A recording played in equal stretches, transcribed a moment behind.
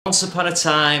Once upon a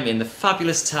time, in the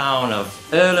fabulous town of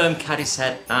Earlham,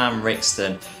 Cadishead and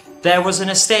Rixton, there was an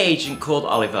estate agent called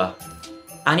Oliver,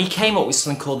 and he came up with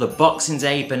something called the Boxing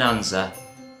Day Bonanza.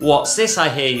 What's this, I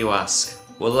hear you ask?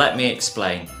 Well, let me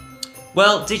explain.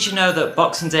 Well, did you know that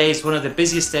Boxing Day is one of the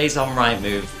busiest days on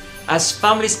Rightmove? As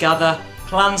families gather,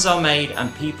 plans are made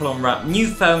and people unwrap new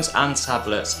phones and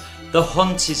tablets, the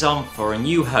hunt is on for a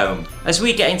new home. As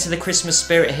we get into the Christmas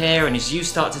spirit here and as you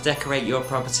start to decorate your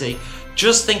property,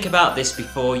 just think about this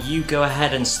before you go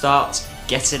ahead and start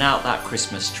getting out that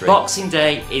Christmas tree. Boxing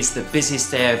Day is the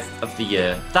busiest day of the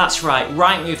year. That's right,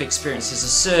 Rightmove experiences a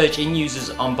surge in users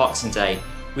on Boxing Day,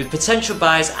 with potential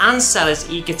buyers and sellers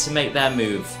eager to make their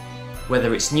move.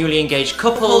 Whether it's newly engaged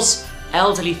couples,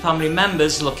 elderly family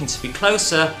members looking to be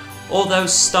closer, or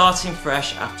those starting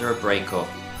fresh after a breakup.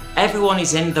 Everyone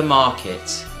is in the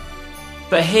market.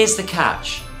 But here's the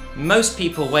catch. Most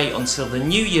people wait until the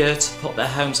new year to put their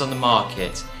homes on the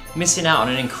market, missing out on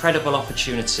an incredible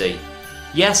opportunity.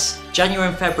 Yes, January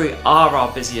and February are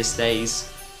our busiest days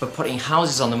for putting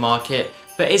houses on the market,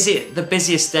 but is it the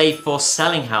busiest day for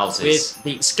selling houses? With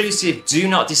the exclusive Do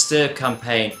Not Disturb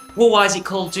campaign. Well, why is it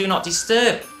called Do Not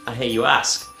Disturb, I hear you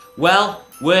ask? Well,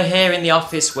 we're here in the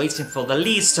office waiting for the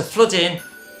leads to flood in,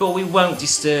 but we won't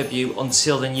disturb you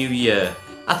until the new year.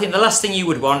 I think the last thing you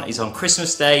would want is on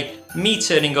Christmas Day, me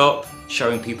turning up,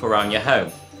 showing people around your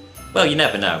home. Well, you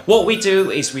never know. What we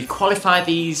do is we qualify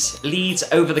these leads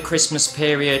over the Christmas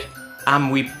period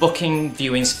and we booking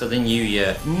viewings for the new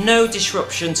year. No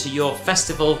disruption to your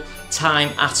festival time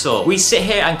at all. We sit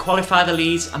here and qualify the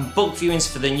leads and book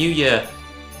viewings for the new year,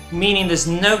 meaning there's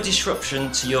no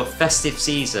disruption to your festive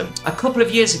season. A couple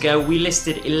of years ago, we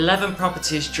listed 11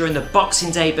 properties during the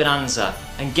Boxing Day Bonanza,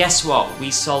 and guess what?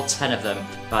 We sold 10 of them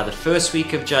by the first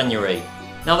week of January.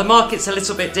 Now the market's a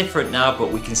little bit different now,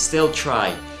 but we can still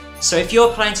try. So if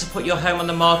you're planning to put your home on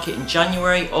the market in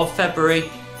January or February,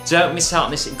 don't miss out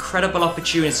on this incredible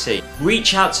opportunity.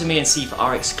 Reach out to me and see if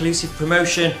our exclusive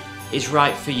promotion is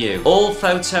right for you. All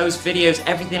photos, videos,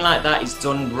 everything like that is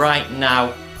done right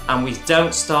now, and we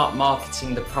don't start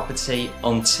marketing the property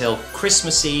until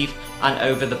Christmas Eve and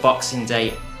over the Boxing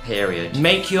Day period.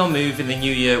 Make your move in the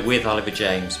new year with Oliver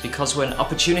James, because when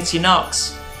opportunity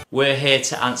knocks, we're here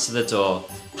to answer the door.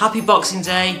 Happy Boxing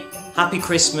Day, Happy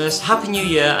Christmas, Happy New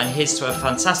Year, and here's to a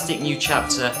fantastic new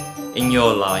chapter in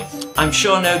your life. I'm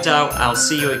sure, no doubt, I'll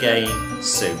see you again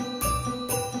soon.